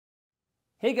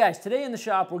Hey guys, today in the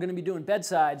shop we're going to be doing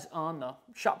bedsides on the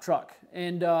shop truck.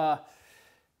 And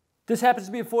this happens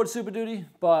to be a Ford Superduty,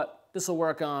 but this will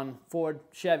work on Ford,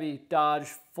 Chevy, Dodge,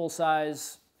 full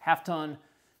size, half ton,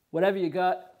 whatever you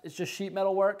got. It's just sheet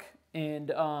metal work. And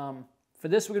for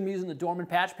this we're going to be using the Dorman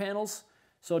patch panels.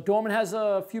 So Dorman has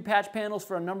a few patch panels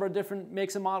for a number of different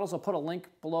makes and models. I'll put a link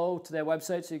below to their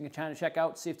website so you can kind of check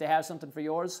out, see if they have something for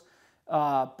yours.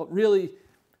 But really,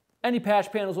 any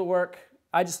patch panels will work.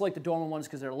 I just like the Dorman ones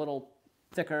because they're a little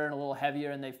thicker and a little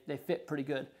heavier and they fit pretty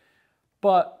good.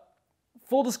 But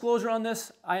full disclosure on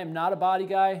this, I am not a body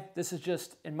guy. This is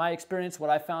just, in my experience, what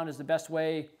I found is the best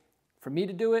way for me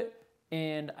to do it.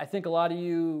 And I think a lot of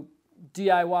you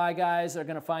DIY guys are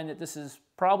going to find that this is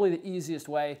probably the easiest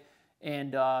way,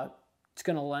 and it's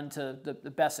going to lend to the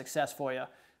best success for you.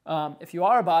 If you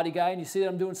are a body guy and you see that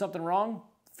I'm doing something wrong,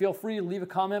 feel free to leave a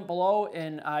comment below,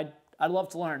 and I'd love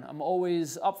to learn. I'm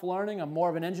always up for learning. I'm more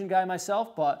of an engine guy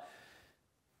myself, but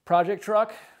project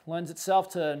truck lends itself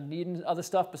to needing other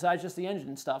stuff besides just the engine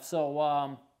and stuff.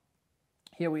 So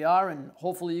here we are, and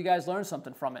hopefully you guys learn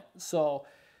something from it. So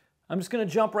I'm just going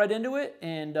to jump right into it,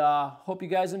 and hope you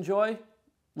guys enjoy.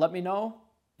 Let me know,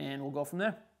 and we'll go from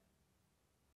there.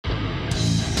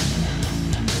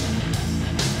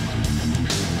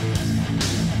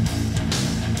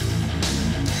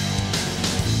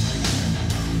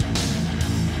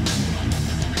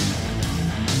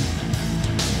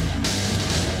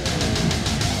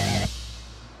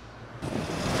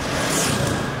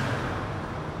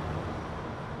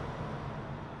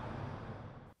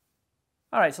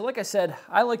 All right, so like I said,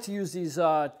 I like to use these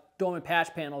Dorman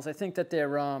patch panels. I think that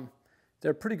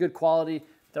they're pretty good quality.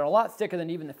 They're a lot thicker than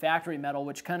even the factory metal,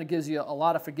 which kind of gives you a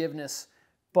lot of forgiveness.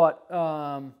 But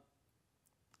I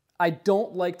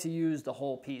don't like to use the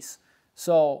whole piece.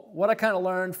 So what I kind of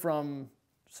learned from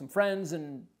some friends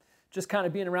and just kind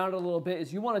of being around it a little bit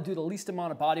is you want to do the least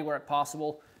amount of body work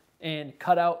possible and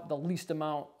cut out the least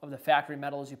amount of the factory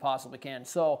metal as you possibly can.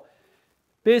 So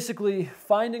basically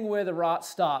finding where the rot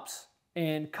stops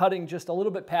and cutting just a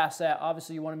little bit past that.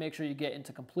 Obviously you want to make sure you get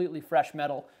into completely fresh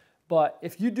metal, but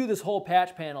if you do this whole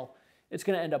patch panel, it's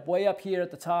going to end up way up here at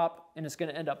the top, and it's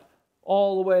going to end up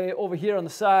all the way over here on the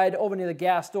side, over near the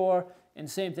gas door,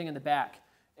 and same thing in the back.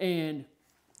 And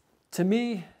to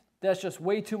me, that's just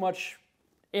way too much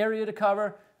area to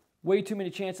cover, way too many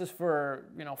chances for,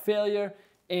 failure,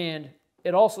 and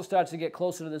it also starts to get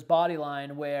closer to this body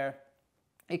line where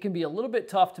it can be a little bit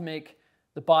tough to make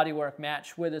the bodywork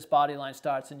match where this body line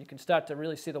starts, and you can start to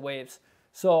really see the waves.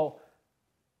 So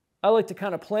I like to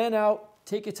kind of plan out,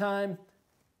 take your time,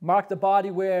 mark the body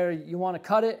where you want to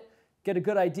cut it, get a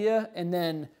good idea, and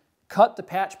then cut the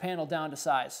patch panel down to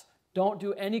size. Don't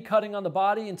do any cutting on the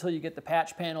body until you get the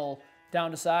patch panel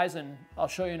down to size, and I'll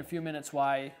show you in a few minutes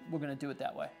why we're going to do it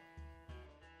that way.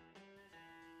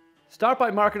 Start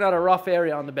by marking out a rough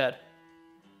area on the bed.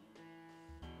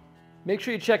 Make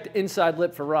sure you check the inside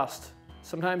lip for rust.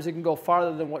 Sometimes it can go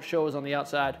farther than what shows on the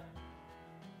outside.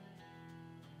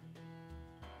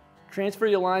 Transfer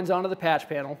your lines onto the patch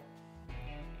panel.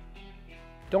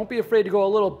 Don't be afraid to go a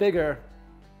little bigger.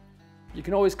 You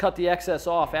can always cut the excess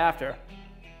off after.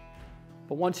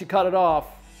 But once you cut it off,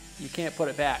 you can't put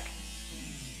it back.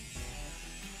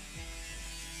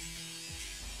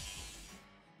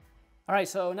 All right,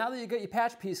 so now that you got your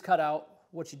patch piece cut out,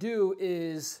 what you do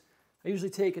is I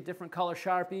usually take a different color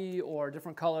Sharpie or a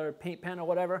different color paint pen or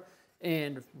whatever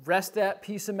and rest that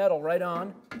piece of metal right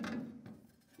on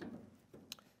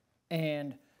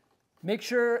and make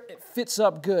sure it fits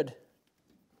up good.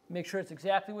 Make sure it's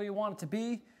exactly where you want it to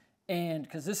be, and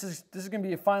because this is going to be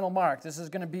your final mark. This is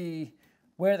going to be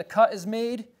where the cut is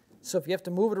made. So if you have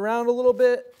to move it around a little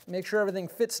bit, make sure everything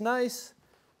fits nice.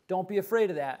 Don't be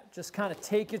afraid of that. Just kind of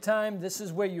take your time. This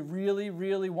is where you really,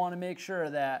 really want to make sure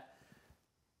that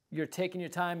you're taking your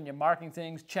time and you're marking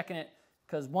things, checking it,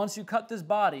 because once you cut this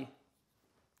body,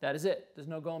 that is it. There's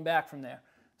no going back from there.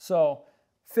 So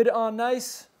fit it on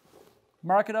nice,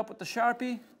 mark it up with the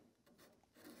Sharpie,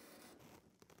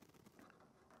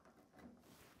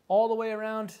 all the way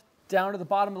around, down to the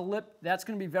bottom of the lip. That's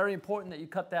going to be very important that you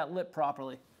cut that lip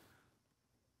properly.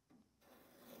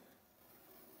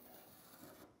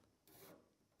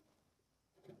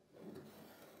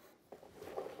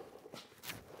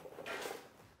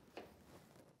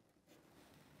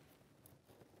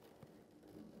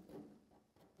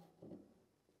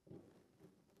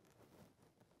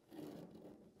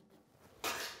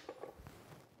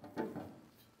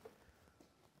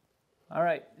 All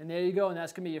right, and there you go, and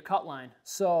that's going to be your cut line.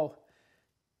 So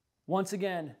once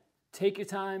again, take your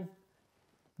time,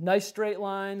 nice straight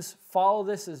lines, follow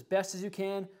this as best as you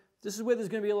can, this is where there's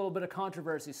going to be a little bit of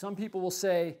controversy. Some people will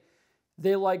say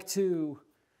they like to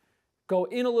go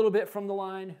in a little bit from the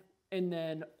line and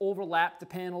then overlap the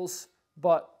panels.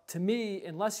 But to me,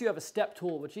 unless you have a step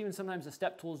tool, which even sometimes the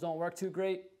step tools don't work too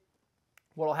great,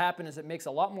 what will happen is it makes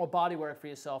a lot more body work for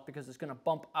yourself because it's going to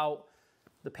bump out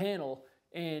the panel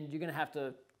and you're going to have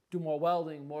to do more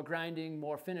welding, more grinding,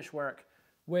 more finish work.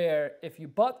 Where if you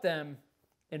butt them,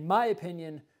 in my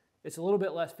opinion, it's a little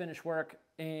bit less finish work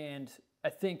and I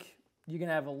think you're going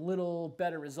to have a little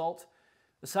better result.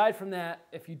 Aside from that,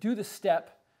 if you do the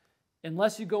step,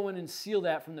 unless you go in and seal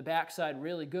that from the backside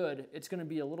really good, it's going to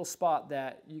be a little spot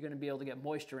that you're going to be able to get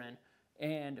moisture in.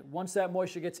 And once that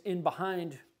moisture gets in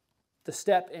behind the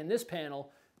step in this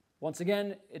panel, once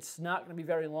again, it's not going to be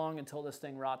very long until this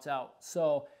thing rots out.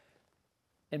 So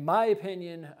in my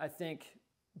opinion, I think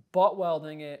butt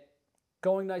welding it,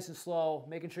 going nice and slow,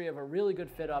 making sure you have a really good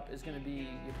fit up is going to be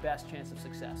your best chance of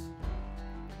success.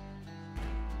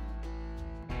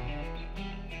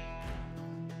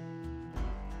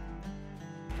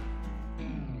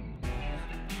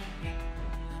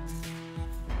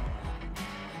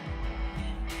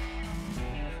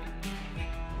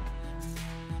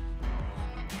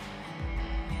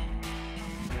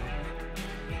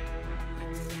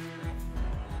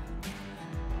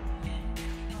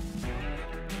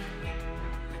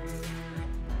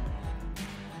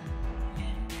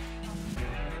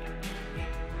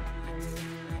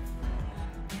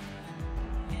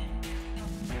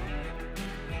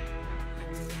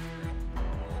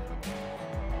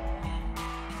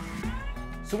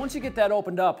 So once you get that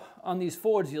opened up on these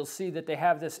Fords, you'll see that they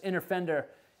have this inner fender,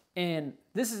 and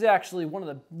this is actually one of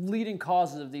the leading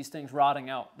causes of these things rotting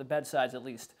out, the bed sides at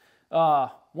least.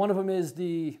 One of them is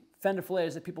the fender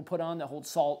flares that people put on that hold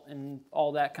salt and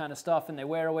all that kind of stuff, and they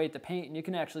wear away at the paint, and you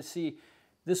can actually see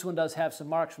this one does have some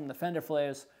marks from the fender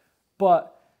flares,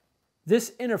 but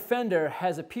this inner fender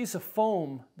has a piece of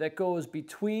foam that goes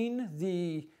between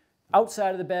the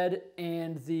outside of the bed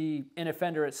and the inner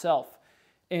fender itself.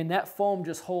 And that foam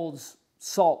just holds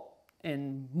salt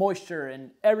and moisture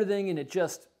and everything, and it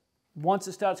just, once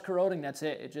it starts corroding, that's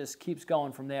it. It just keeps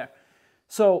going from there.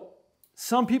 So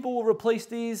some people will replace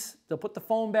these. They'll put the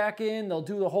foam back in. They'll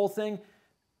do the whole thing.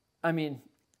 I mean,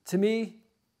 to me,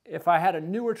 if I had a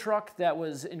newer truck that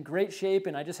was in great shape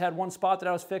and I just had one spot that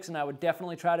I was fixing, I would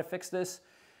definitely try to fix this.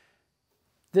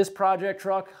 This project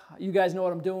truck, you guys know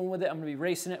what I'm doing with it. I'm going to be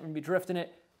racing it. I'm going to be drifting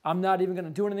it. I'm not even going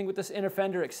to do anything with this inner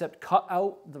fender except cut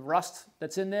out the rust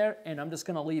that's in there, and I'm just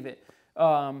going to leave it.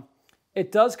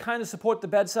 It does kind of support the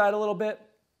bedside a little bit,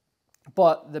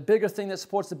 but the bigger thing that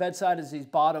supports the bedside is these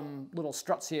bottom little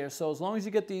struts here. So as long as you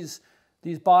get these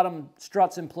bottom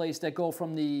struts in place that go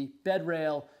from the bed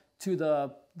rail to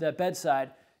the bedside,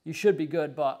 you should be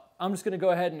good. But I'm just going to go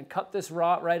ahead and cut this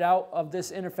rot right out of this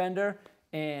inner fender,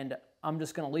 and I'm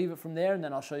just going to leave it from there, and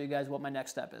then I'll show you guys what my next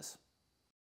step is.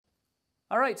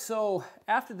 All right, so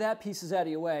after that piece is out of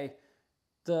your way,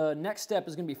 the next step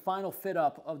is going to be final fit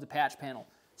up of the patch panel.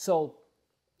 So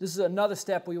this is another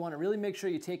step where you want to really make sure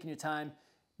you're taking your time,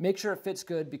 make sure it fits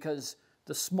good, because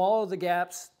the smaller the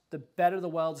gaps, the better the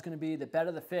weld's going to be, the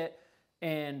better the fit,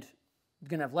 and you're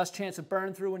going to have less chance of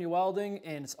burn through when you're welding,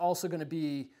 and it's also going to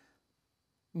be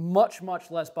much,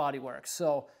 much less body work.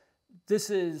 So this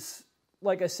is,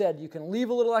 like I said, you can leave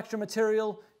a little extra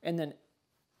material and then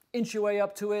inch your way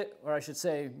up to it, or I should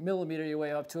say millimeter your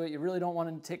way up to it. You really don't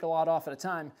want to take a lot off at a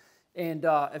time. And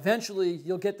eventually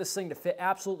you'll get this thing to fit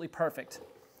absolutely perfect.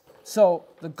 So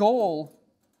the goal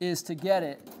is to get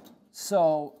it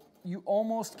so you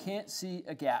almost can't see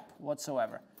a gap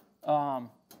whatsoever.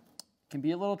 Can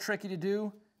be a little tricky to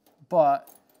do, but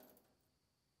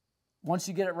once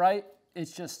you get it right,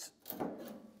 it's just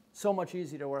so much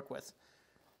easier to work with.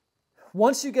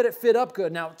 Once you get it fit up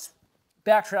good, now it's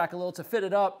backtrack a little to fit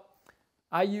it up.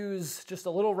 I use just a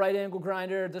little right angle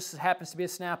grinder. This happens to be a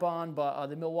snap-on, but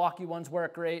the Milwaukee ones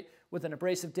work great with an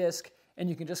abrasive disc, and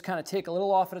you can just kind of take a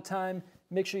little off at a time,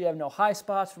 make sure you have no high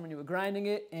spots from when you were grinding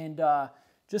it, and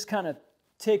just kind of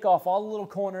take off all the little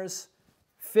corners,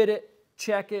 fit it,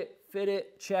 check it, fit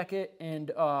it, check it,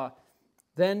 and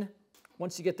then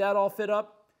once you get that all fit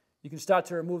up, you can start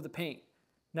to remove the paint.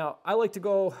 Now, I like to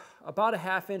go about a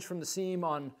 ½ inch from the seam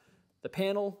on the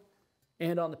panel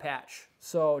and on the patch.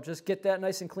 So just get that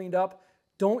nice and cleaned up.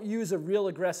 Don't use a real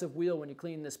aggressive wheel when you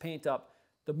clean this paint up.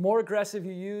 The more aggressive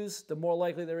you use, the more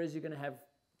likely there is you're going to have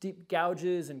deep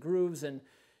gouges and grooves, and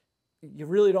you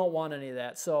really don't want any of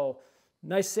that. So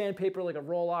nice sandpaper like a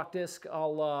Roloc disc.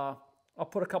 I'll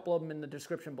put a couple of them in the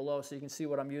description below so you can see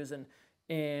what I'm using,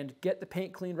 and get the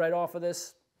paint cleaned right off of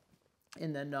this,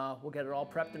 and then we'll get it all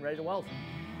prepped and ready to weld.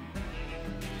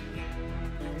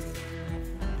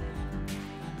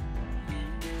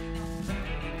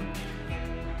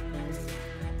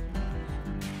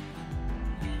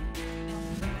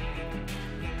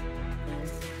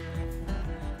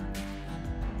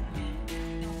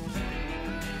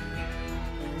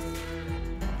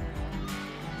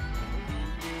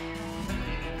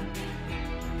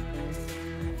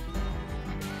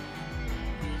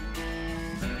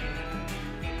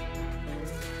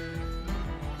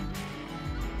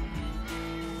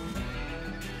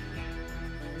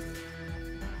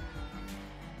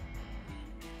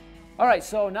 All right,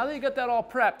 so now that you got that all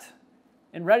prepped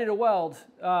and ready to weld,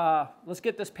 let's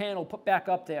get this panel put back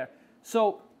up there.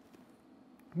 So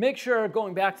make sure,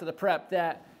 going back to the prep,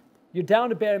 that you're down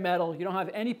to bare metal. You don't have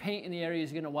any paint in the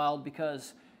areas you're going to weld,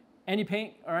 because any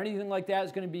paint or anything like that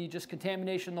is going to be just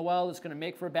contamination in the weld. It's going to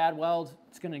make for a bad weld.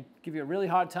 It's going to give you a really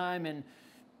hard time, and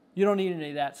you don't need any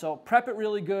of that. So prep it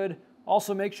really good.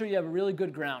 Also, make sure you have a really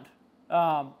good ground.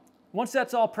 Once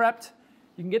that's all prepped,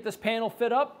 you can get this panel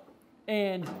fit up,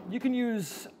 and you can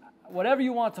use whatever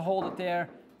you want to hold it there.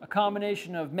 A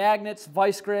combination of magnets,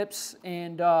 vice grips,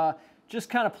 and just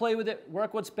kind of play with it,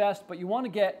 work what's best. But you want to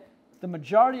get the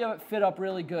majority of it fit up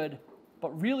really good, but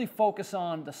really focus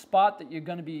on the spot that you're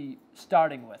going to be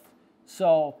starting with.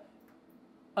 So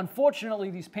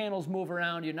unfortunately, these panels move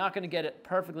around. You're not going to get it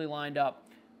perfectly lined up.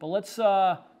 But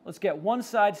let's get one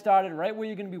side started right where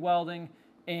you're going to be welding,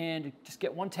 and just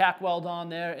get one tack weld on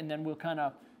there, and then we'll kind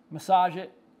of massage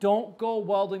it. Don't go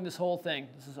welding this whole thing.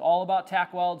 This is all about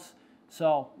tack welds.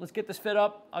 So let's get this fit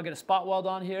up. I'll get a spot weld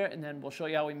on here, and then we'll show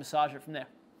you how we massage it from there.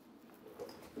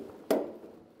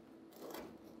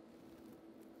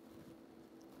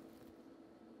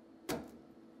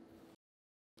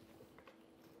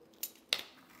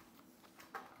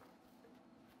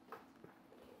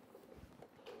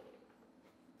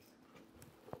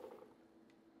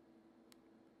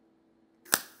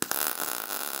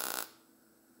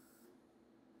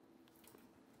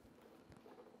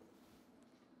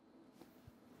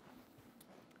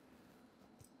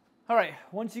 All right,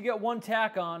 once you get one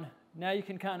tack on, now you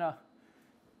can kind of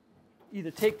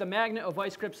either take the magnet or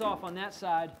vice grips off on that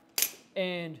side,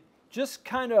 and just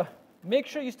kind of make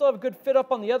sure you still have a good fit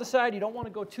up on the other side. You don't want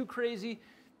to go too crazy,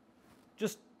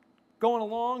 just going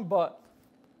along, but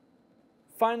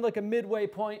find like a midway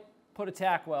point, put a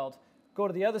tack weld. Go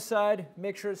to the other side,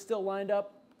 make sure it's still lined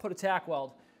up, put a tack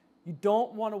weld. You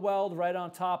don't want to weld right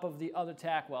on top of the other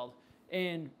tack weld,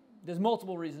 and there's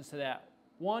multiple reasons to that.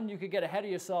 One, you could get ahead of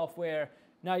yourself where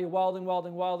now you're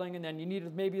welding, and then you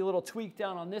need maybe a little tweak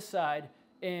down on this side,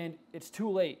 and it's too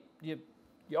late. You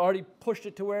already pushed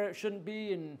it to where it shouldn't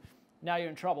be, and now you're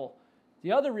in trouble.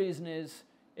 The other reason is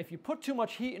if you put too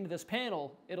much heat into this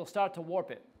panel, it'll start to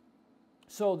warp it.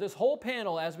 So this whole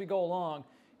panel, as we go along,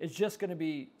 is just going to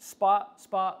be spot,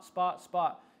 spot, spot,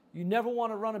 spot. You never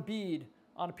want to run a bead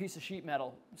on a piece of sheet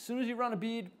metal. As soon as you run a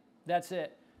bead, that's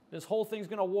it. This whole thing's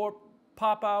going to warp,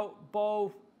 pop out,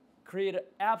 bow, create an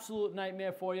absolute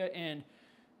nightmare for you, and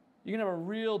you're going to have a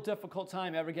real difficult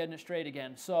time ever getting it straight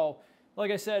again. So, like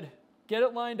I said, get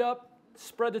it lined up,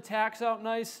 spread the tacks out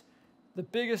nice. The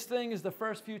biggest thing is the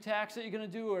first few tacks that you're going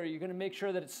to do, or you're going to make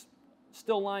sure that it's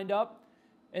still lined up.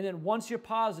 And then once you're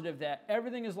positive that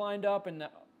everything is lined up and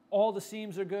that all the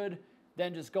seams are good,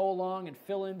 then just go along and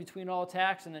fill in between all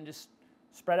tacks, and then just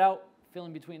spread out, fill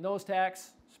in between those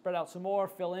tacks, spread out some more,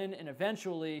 fill in, and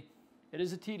eventually, it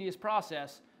is a tedious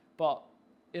process, but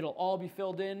it'll all be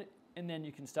filled in, and then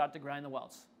you can start to grind the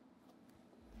welds.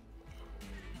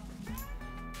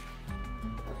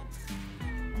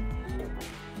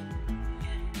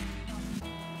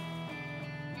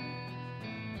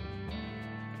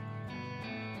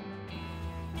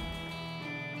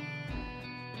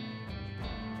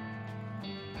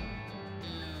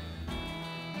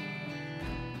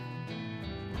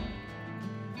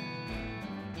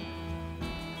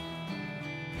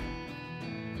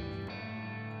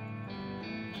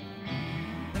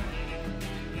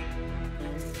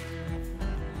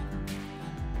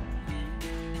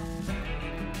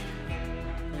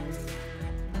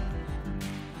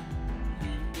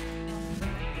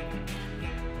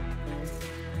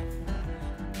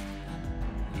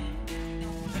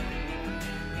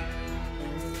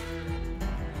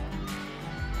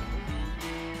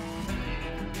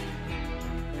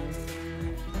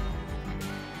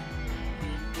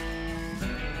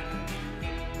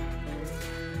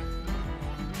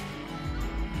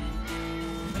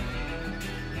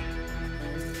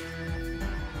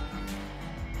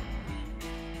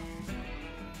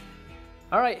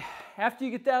 All right, after you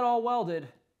get that all welded,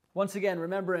 once again,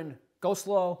 remembering, go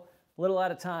slow, a little at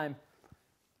a time.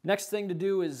 Next thing to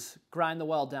do is grind the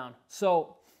weld down.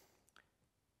 So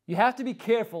you have to be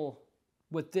careful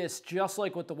with this, just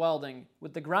like with the welding.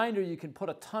 With the grinder, you can put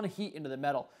a ton of heat into the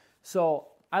metal. So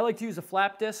I like to use a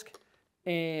flap disc,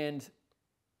 and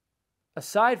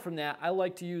aside from that, I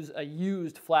like to use a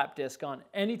used flap disc on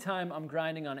any time I'm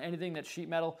grinding on anything that's sheet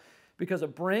metal, because a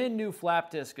brand new flap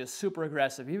disc is super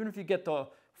aggressive. Even if you get the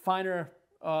finer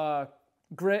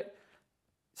grit,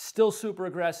 still super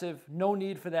aggressive, no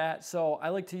need for that. So I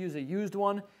like to use a used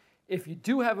one. If you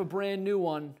do have a brand new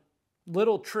one,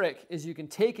 little trick is you can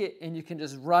take it and you can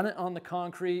just run it on the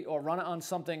concrete or run it on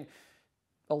something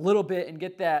a little bit and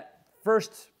get that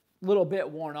first little bit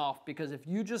worn off, because if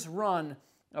you just run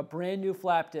a brand new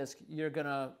flap disc, you're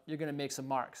gonna make some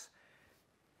marks.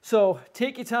 So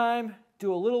take your time,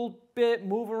 do a little bit,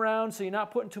 move around so you're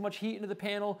not putting too much heat into the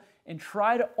panel, and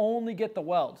try to only get the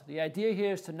weld. The idea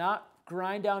here is to not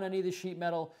grind down any of the sheet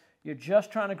metal. You're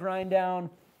just trying to grind down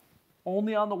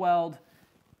only on the weld.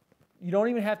 You don't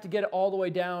even have to get it all the way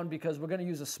down, because we're going to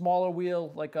use a smaller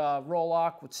wheel like a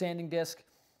roll-lock with sanding disc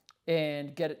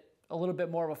and get it a little bit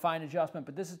more of a fine adjustment.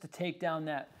 But this is to take down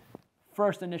that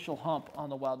first initial hump on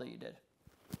the weld that you did.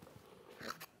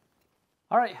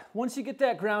 All right, once you get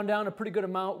that ground down a pretty good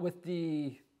amount with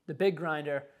the big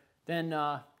grinder, then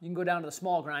you can go down to the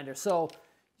small grinder. So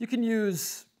you can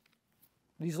use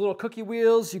these little cookie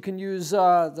wheels. You can use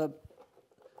the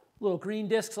little green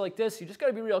discs like this. You just got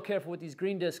to be real careful with these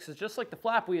green discs. It's just like the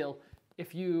flap wheel.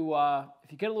 If you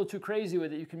get a little too crazy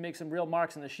with it, you can make some real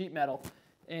marks in the sheet metal.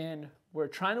 And we're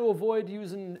trying to avoid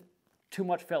using too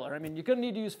much filler. I mean, you're going to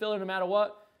need to use filler no matter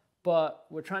what, but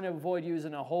we're trying to avoid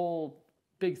using a whole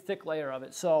big thick layer of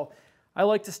it. So I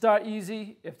like to start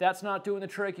easy. If that's not doing the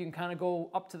trick, you can kind of go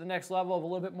up to the next level of a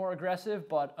little bit more aggressive,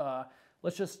 but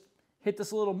let's just hit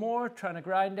this a little more, trying to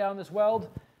grind down this weld.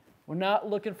 We're not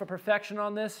looking for perfection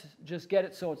on this, just get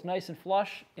it so it's nice and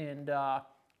flush, and then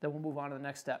we'll move on to the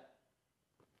next step.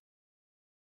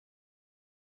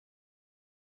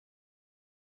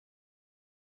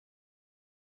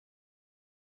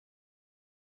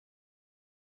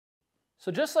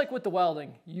 So just like with the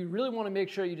welding, you really want to make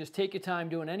sure you just take your time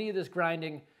doing any of this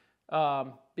grinding,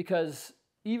 because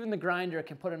even the grinder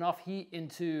can put enough heat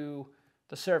into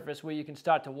the surface where you can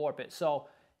start to warp it. So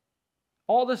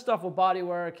all this stuff with body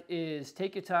work is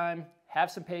take your time,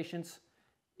 have some patience.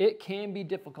 It can be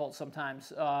difficult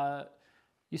sometimes.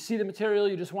 You see the material,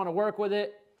 you just want to work with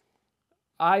it.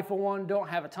 I, for one, don't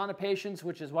have a ton of patience,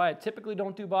 which is why I typically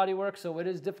don't do body work, so it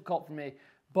is difficult for me.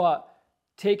 But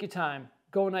take your time.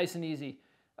 Go nice and easy.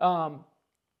 I'm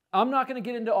not going to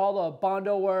get into all the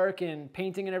Bondo work and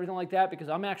painting and everything like that, because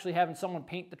I'm actually having someone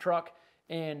paint the truck,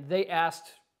 and they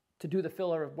asked to do the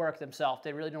filler work themselves.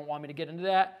 They really don't want me to get into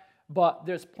that, but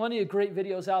there's plenty of great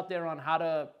videos out there on how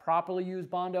to properly use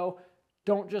Bondo.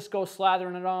 Don't just go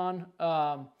slathering it on.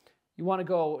 You want to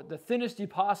go the thinnest you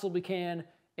possibly can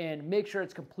and make sure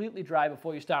it's completely dry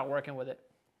before you start working with it.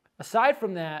 Aside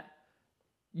from that,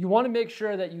 you want to make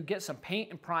sure that you get some paint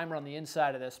and primer on the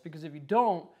inside of this, because if you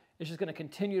don't, it's just going to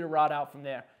continue to rot out from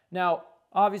there. Now,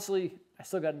 obviously, I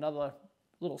still got another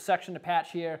little section to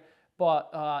patch here, but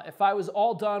if I was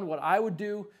all done, what I would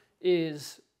do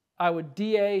is I would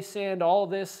DA sand all of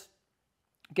this,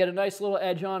 get a nice little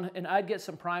edge on, and I'd get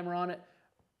some primer on it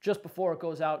just before it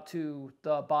goes out to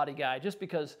the body guy, just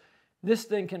because this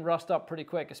thing can rust up pretty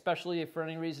quick, especially if for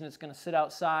any reason it's going to sit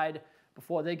outside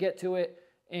before they get to it.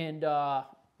 And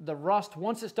the rust,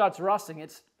 once it starts rusting,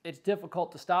 it's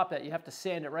difficult to stop it. You have to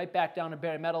sand it right back down to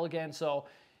bare metal again. So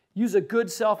use a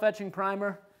good self-etching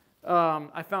primer.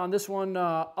 I found this one,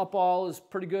 Up All, is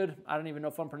pretty good. I don't even know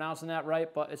if I'm pronouncing that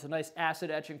right, but it's a nice acid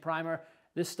etching primer.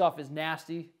 This stuff is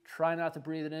nasty. Try not to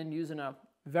breathe it in. Using a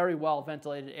very well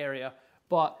ventilated area.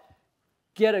 But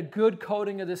get a good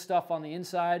coating of this stuff on the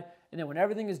inside, and then when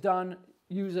everything is done,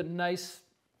 use a nice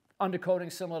undercoating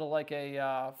similar to like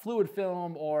a fluid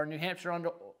film or New Hampshire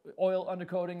oil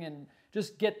undercoating, and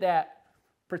just get that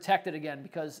protected again,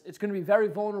 because it's going to be very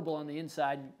vulnerable on the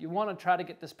inside. You want to try to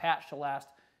get this patch to last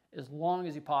as long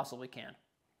as you possibly can.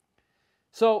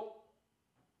 So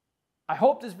I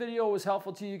hope this video was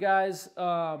helpful to you guys.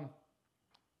 I'm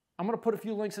going to put a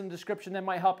few links in the description that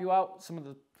might help you out, some of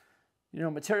the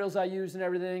materials I use and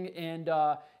everything. And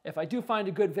if I do find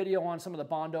a good video on some of the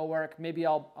Bondo work, maybe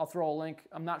I'll throw a link.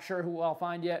 I'm not sure who I'll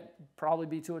find yet. Probably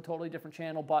be to a totally different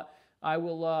channel, but I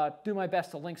will do my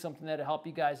best to link something there to help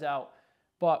you guys out.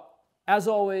 But as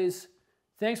always,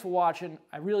 thanks for watching.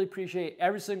 I really appreciate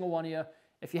every single one of you.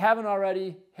 If you haven't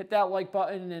already, hit that like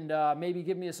button and maybe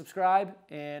give me a subscribe.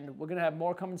 And we're going to have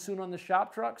more coming soon on the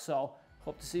shop truck, so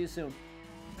hope to see you soon.